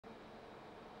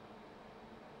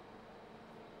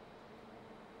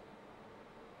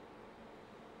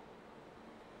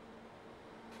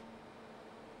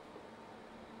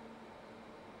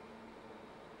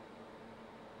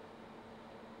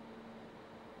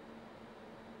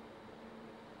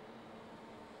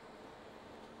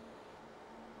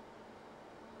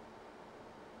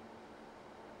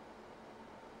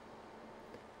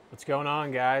What's going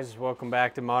on, guys? Welcome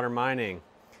back to Modern Mining.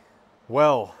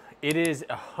 Well, it is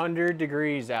 100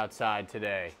 degrees outside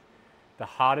today. The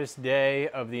hottest day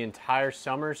of the entire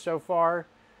summer so far.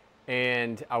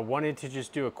 And I wanted to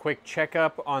just do a quick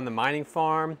checkup on the mining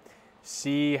farm,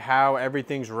 see how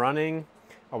everything's running.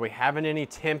 Are we having any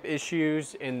temp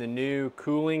issues in the new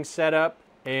cooling setup?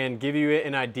 And give you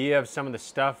an idea of some of the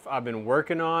stuff I've been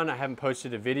working on. I haven't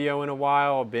posted a video in a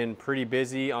while. I've been pretty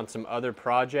busy on some other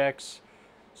projects.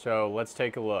 So let's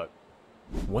take a look.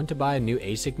 Want to buy a new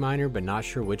ASIC miner but not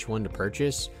sure which one to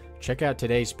purchase? Check out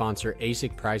today's sponsor,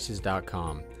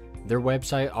 ASICprices.com. Their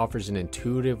website offers an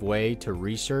intuitive way to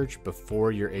research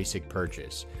before your ASIC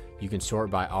purchase. You can sort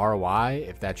by ROI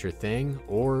if that's your thing,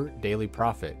 or daily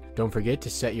profit. Don't forget to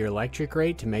set your electric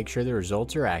rate to make sure the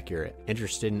results are accurate.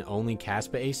 Interested in only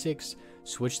Kaspa ASICs?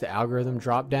 Switch the algorithm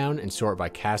drop-down and sort by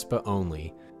Kaspa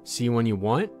only. See one you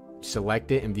want? Select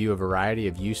it and view a variety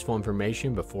of useful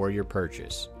information before your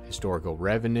purchase. Historical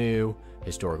revenue,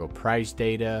 historical price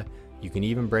data. You can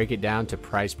even break it down to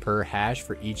price per hash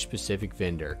for each specific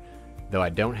vendor. Though I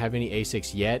don't have any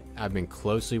ASICs yet, I've been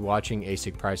closely watching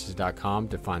ASICprices.com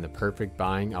to find the perfect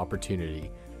buying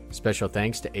opportunity. Special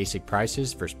thanks to ASIC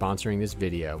Prices for sponsoring this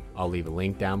video. I'll leave a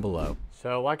link down below.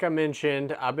 So like I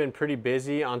mentioned, I've been pretty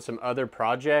busy on some other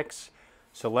projects.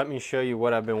 So let me show you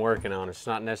what I've been working on. It's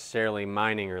not necessarily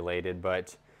mining related,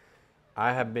 but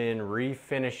I have been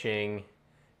refinishing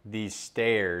these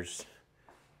stairs,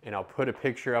 and I'll put a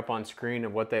picture up on screen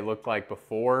of what they looked like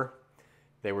before.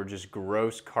 They were just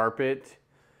gross carpet,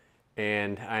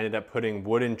 and I ended up putting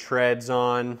wooden treads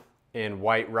on and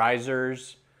white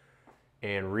risers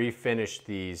and refinished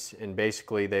these, and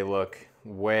basically they look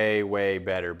way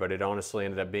better, but it honestly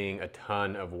ended up being a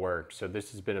ton of work. So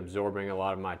this has been absorbing a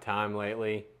lot of my time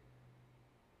lately.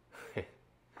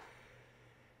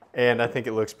 And I think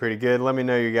it looks pretty good. Let me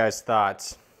know your guys'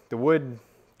 thoughts. The wood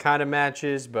kind of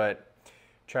matches, but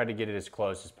try to get it as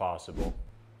close as possible.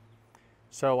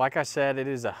 So like I said, it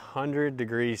is 100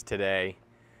 degrees today,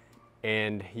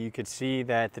 and you could see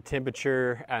that the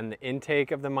temperature and the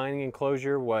intake of the mining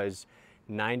enclosure was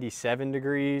 97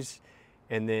 degrees,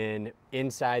 and then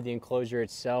inside the enclosure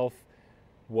itself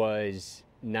was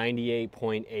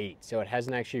 98.8. So it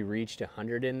hasn't actually reached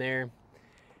 100 in there.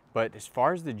 But as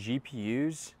far as the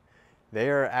GPUs, they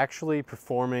are actually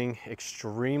performing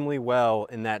extremely well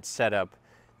in that setup,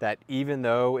 that even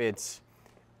though it's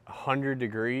 100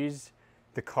 degrees,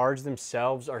 the cards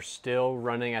themselves are still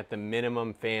running at the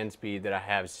minimum fan speed that I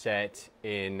have set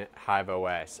in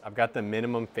Hiveos. I've got the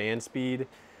minimum fan speed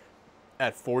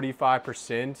at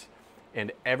 45%, and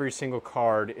every single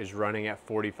card is running at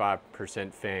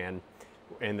 45% fan,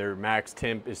 and their max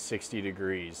temp is 60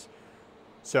 degrees.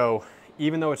 So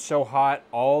even though it's so hot,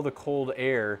 all the cold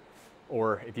air,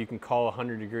 or if you can call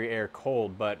 100 degree air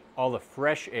cold, but all the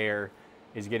fresh air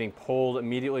is getting pulled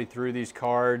immediately through these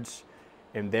cards,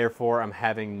 and therefore I'm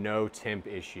having no temp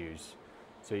issues.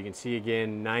 So you can see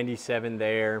again, 97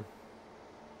 there.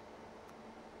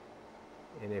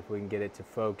 And if we can get it to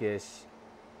focus,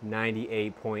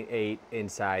 98.8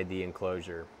 inside the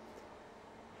enclosure.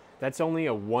 That's only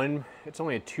it's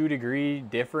only a 2 degree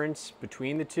difference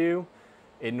between the two.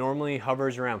 It normally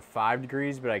hovers around 5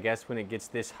 degrees, but I guess when it gets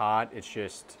this hot, it's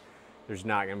just, there's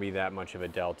not gonna be that much of a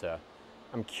delta.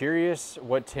 I'm curious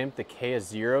what temp the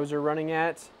KS0s are running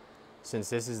at, since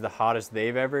this is the hottest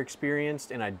they've ever experienced,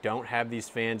 and I don't have these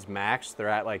fans maxed. They're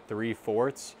at like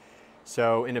 3/4.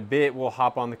 So in a bit, we'll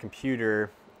hop on the computer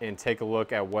and take a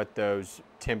look at what those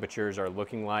temperatures are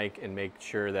looking like and make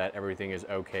sure that everything is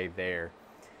okay there.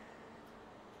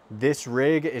 This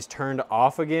rig is turned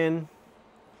off again.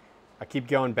 I keep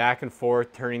going back and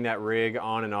forth, turning that rig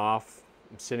on and off.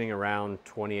 I'm sitting around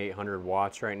 2,800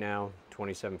 watts right now,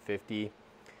 2,750.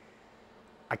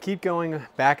 I keep going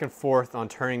back and forth on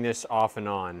turning this off and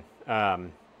on.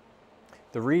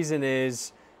 The reason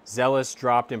is Xelis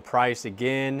dropped in price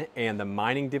again, and the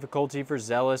mining difficulty for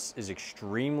Xelis is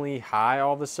extremely high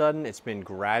all of a sudden. It's been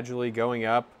gradually going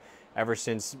up ever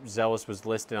since Xelis was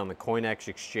listed on the CoinEx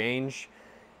exchange.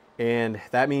 And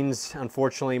that means,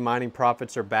 unfortunately, mining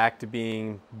profits are back to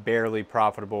being barely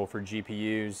profitable for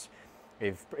GPUs,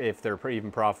 if they're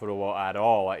even profitable at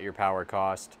all at your power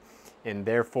cost. And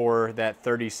therefore, that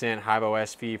 30-cent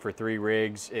Hiveos fee for 3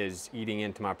 rigs is eating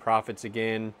into my profits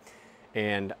again.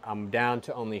 And I'm down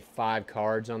to only 5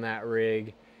 cards on that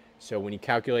rig. So when you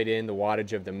calculate in the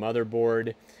wattage of the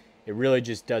motherboard, it really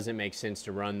just doesn't make sense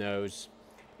to run those.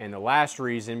 And the last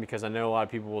reason, because I know a lot of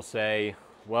people will say,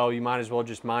 well, you might as well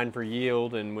just mine for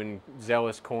yield, and when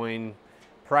Xelis coin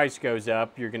price goes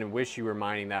up, you're gonna wish you were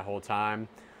mining that whole time.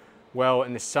 Well,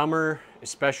 in the summer,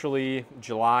 especially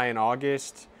July and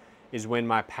August, is when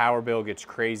my power bill gets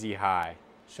crazy high.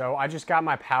 So I just got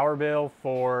my power bill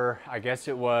for, I guess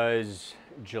it was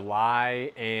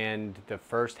July and the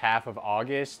first half of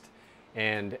August,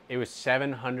 and it was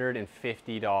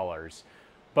 $750.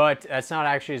 But that's not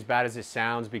actually as bad as it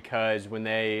sounds, because when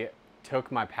they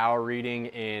took my power reading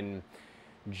in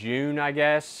June, I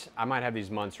guess, I might have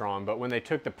these months wrong, but when they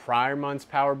took the prior month's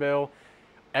power bill,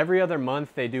 every other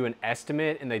month they do an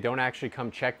estimate and they don't actually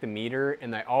come check the meter,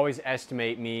 and they always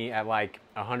estimate me at like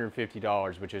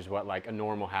 $150, which is what like a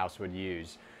normal house would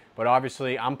use. But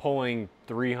obviously I'm pulling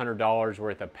 $300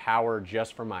 worth of power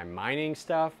just for my mining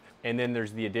stuff. And then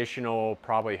there's the additional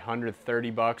probably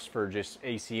 $130 for just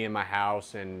AC in my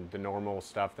house and the normal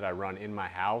stuff that I run in my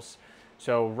house.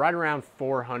 So right around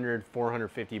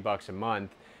 $450 a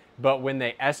month. But when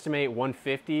they estimate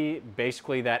 150,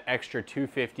 basically that extra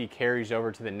 250 carries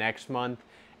over to the next month.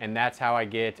 And that's how I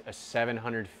get a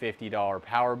 $750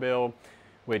 power bill,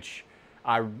 which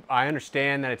I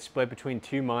understand that it's split between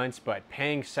 2 months, but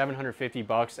paying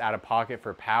 $750 out of pocket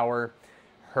for power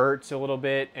hurts a little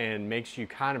bit and makes you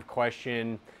kind of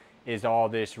question, is all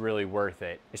this really worth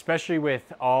it? Especially with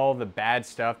all the bad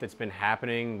stuff that's been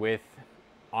happening with,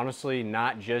 honestly,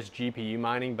 not just GPU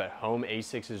mining, but home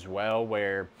ASICs as well,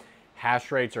 where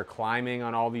hash rates are climbing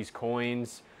on all these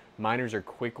coins. Miners are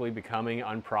quickly becoming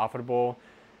unprofitable.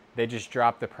 They just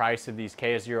dropped the price of these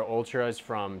KS0 Ultras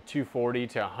from 240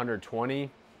 to 120,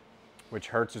 which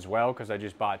hurts as well because I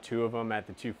just bought 2 of them at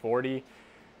the 240.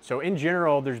 So in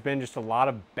general, there's been just a lot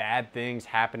of bad things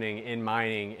happening in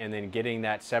mining, and then getting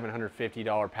that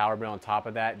 $750 power bill on top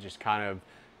of that just kind of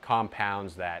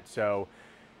compounds that. So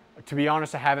to be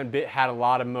honest, I haven't had a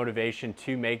lot of motivation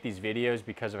to make these videos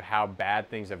because of how bad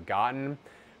things have gotten,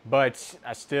 but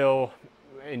I still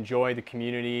enjoy the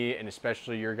community and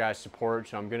especially your guys' support.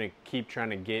 So I'm going to keep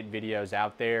trying to get videos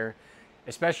out there,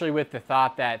 especially with the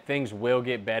thought that things will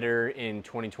get better in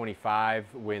 2025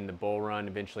 when the bull run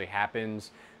eventually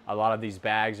happens. A lot of these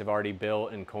bags have already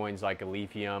built, and coins like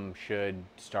Lithium should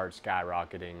start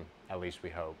skyrocketing, at least we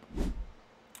hope.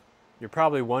 You're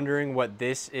probably wondering what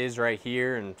this is right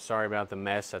here, and sorry about the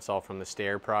mess, that's all from the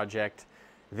stair project.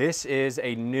 This is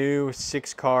a new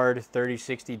 6-card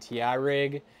 3060 Ti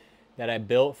rig that I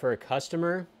built for a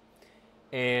customer,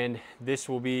 and this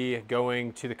will be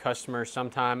going to the customer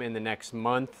sometime in the next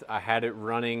month. I had it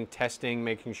running, testing,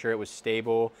 making sure it was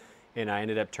stable, and I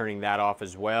ended up turning that off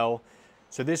as well.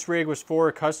 So this rig was for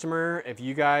a customer. If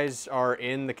you guys are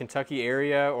in the Kentucky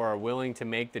area or are willing to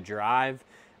make the drive,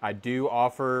 I do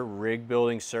offer rig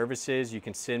building services. You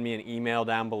can send me an email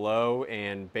down below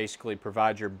and basically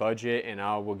provide your budget, and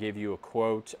I will give you a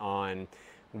quote on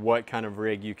what kind of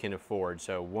rig you can afford.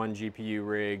 So 1 GPU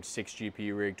rig, 6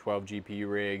 GPU rig, 12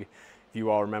 GPU rig. If you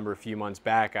all remember a few months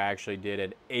back, I actually did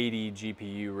an 80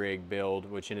 GPU rig build,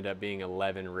 which ended up being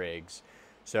 11 rigs.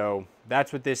 So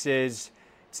that's what this is.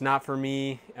 It's not for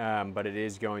me, but it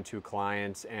is going to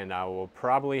clients, and I will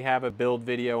probably have a build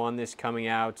video on this coming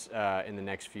out in the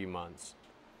next few months.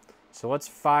 So let's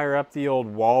fire up the old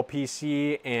wall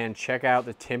PC and check out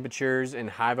the temperatures in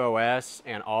Hiveos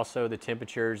and also the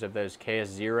temperatures of those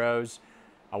KS0s.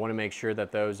 I want to make sure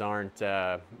that those aren't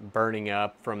burning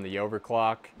up from the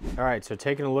overclock. All right, so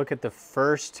taking a look at the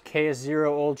first KS0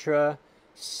 Ultra,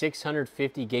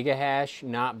 650 gigahash,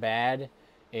 not bad.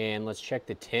 And let's check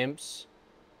the temps.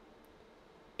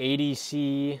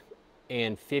 80C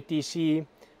and 50C.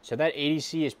 So that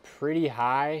 80C is pretty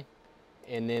high.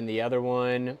 And then the other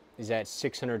one is at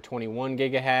 621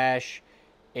 gigahash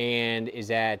and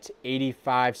is at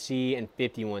 85C and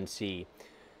 51C.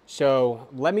 So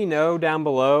let me know down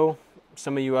below,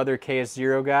 some of you other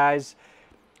KS0 guys,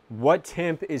 what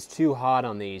temp is too hot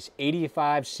on these.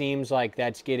 85 seems like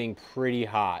that's getting pretty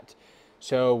hot.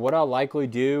 So what I'll likely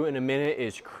do in a minute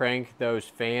is crank those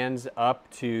fans up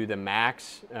to the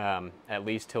max, at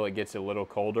least till it gets a little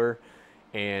colder,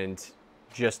 and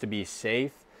just to be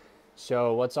safe.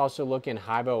 So let's also look in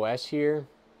Hiveos here. You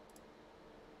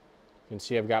can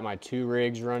see I've got my 2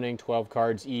 rigs running, 12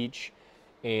 cards each,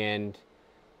 and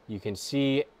you can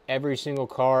see every single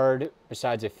card,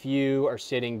 besides a few, are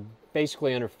sitting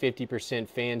basically under 50%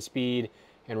 fan speed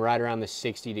and right around the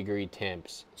 60-degree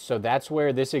temps. So that's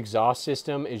where this exhaust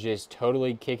system is just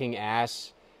totally kicking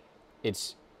ass.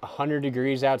 It's 100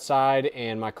 degrees outside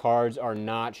and my cards are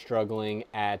not struggling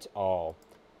at all.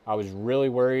 I was really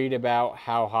worried about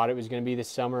how hot it was going to be this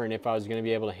summer and if I was going to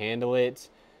be able to handle it.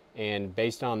 And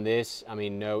based on this, I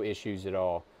mean, no issues at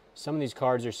all. Some of these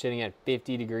cards are sitting at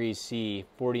 50 degrees C,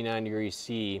 49 degrees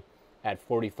C at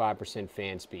 45%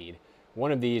 fan speed.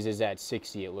 One of these is at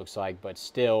 60, it looks like, but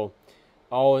still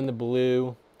all in the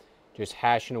blue, just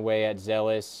hashing away at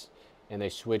Xelis. and they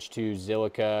switch to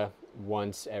Zilliqa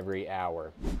once every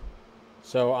hour.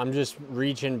 So I'm just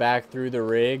reaching back through the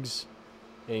rigs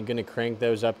and gonna crank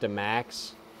those up to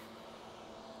max.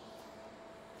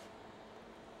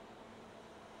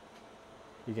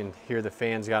 You can hear the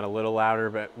fans got a little louder,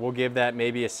 but we'll give that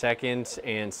maybe a second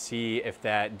and see if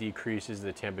that decreases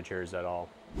the temperatures at all.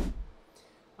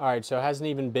 All right, so it hasn't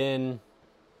even been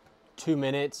 2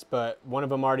 minutes, but one of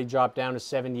them already dropped down to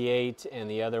 78 and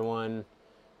the other one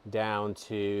down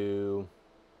to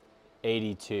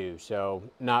 82, so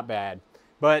not bad.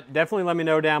 But definitely let me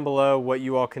know down below what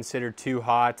you all consider too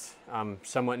hot. I'm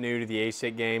somewhat new to the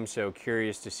ASIC game, so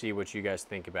curious to see what you guys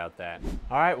think about that.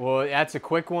 All right, well, that's a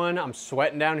quick one. I'm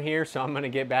sweating down here, so I'm gonna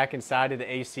get back inside of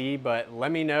the AC, but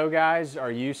let me know, guys,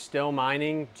 are you still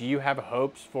mining? Do you have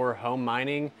hopes for home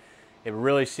mining? It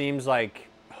really seems like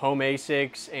home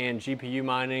ASICs and GPU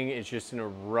mining is just in a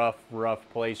rough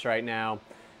place right now.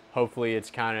 Hopefully it's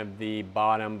kind of the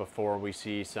bottom before we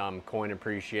see some coin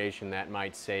appreciation that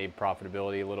might save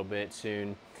profitability a little bit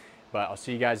soon. But I'll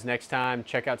see you guys next time.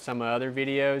 Check out some of my other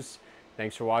videos.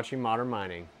 Thanks for watching Modern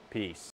Mining. Peace.